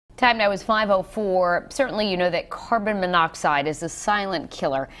Time now is 5:04. Certainly you know that carbon monoxide is a silent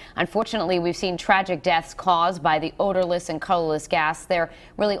killer. Unfortunately, we've seen tragic deaths caused by the odorless and colorless gas. They're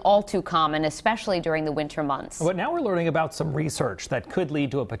really all too common, especially during the winter months. But now we're learning about some research that could lead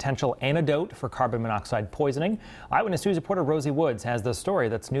to a potential antidote for carbon monoxide poisoning. Eyewitness News reporter Rosie Woods has the story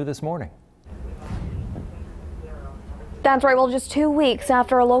that's new this morning. That's right. Well, just 2 weeks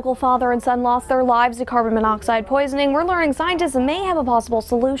after a local father and son lost their lives to carbon monoxide poisoning, we're learning scientists may have a possible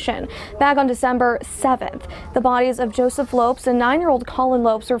solution. Back on December 7th, the bodies of Joseph Lopes and 9-year-old Colin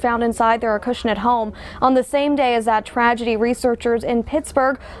Lopes were found inside their Acushnet home. On the same day as that tragedy, researchers in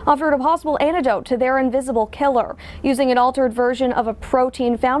Pittsburgh offered a possible antidote to their invisible killer. Using an altered version of a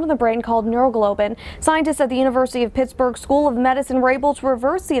protein found in the brain called neuroglobin, scientists at the University of Pittsburgh School of Medicine were able to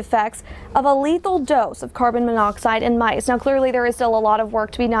reverse the effects of a lethal dose of carbon monoxide in mice. Now, clearly there is still a lot of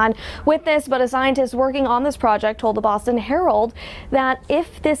work to be done with this, but a scientist working on this project told the Boston Herald that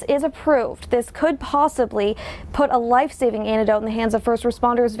if this is approved, this could possibly put a life-saving antidote in the hands of first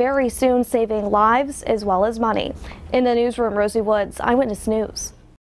responders very soon, saving lives as well as money. In the newsroom, Rosie Woods, Eyewitness News.